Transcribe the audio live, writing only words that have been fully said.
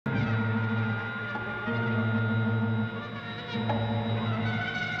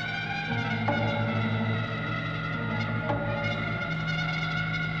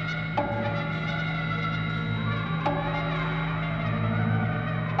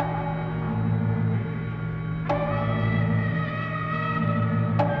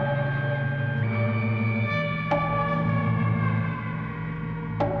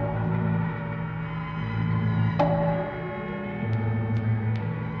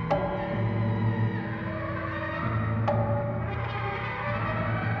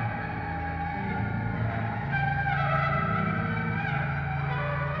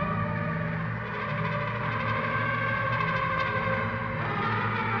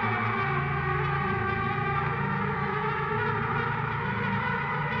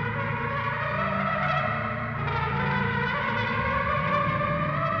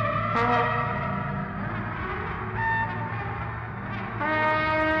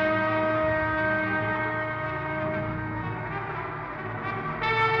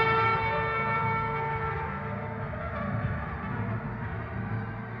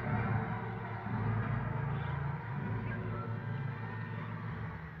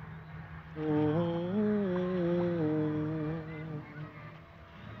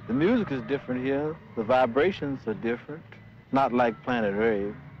music is different here. The vibrations are different. Not like Planet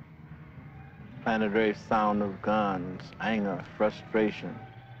Rave. Planet Rave's sound of guns, anger, frustration.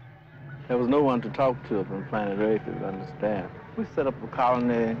 There was no one to talk to on Planet Rave to understand. We set up a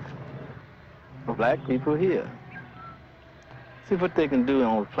colony for black people here. See what they can do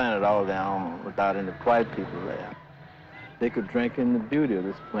on the planet all their own without any white people there. They could drink in the beauty of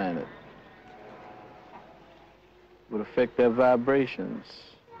this planet. It would affect their vibrations,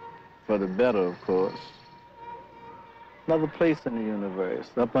 for the better, of course. Another place in the universe,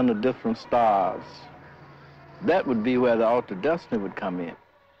 up under different stars. That would be where the altered destiny would come in.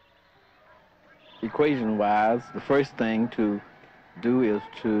 Equation-wise, the first thing to do is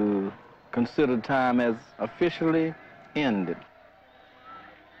to consider time as officially ended.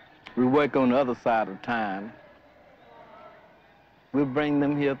 We work on the other side of time. We'll bring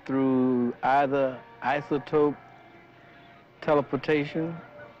them here through either isotope teleportation,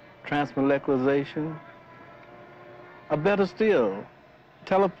 transmolecularization, or better still,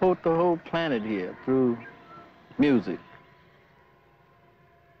 teleport the whole planet here through music.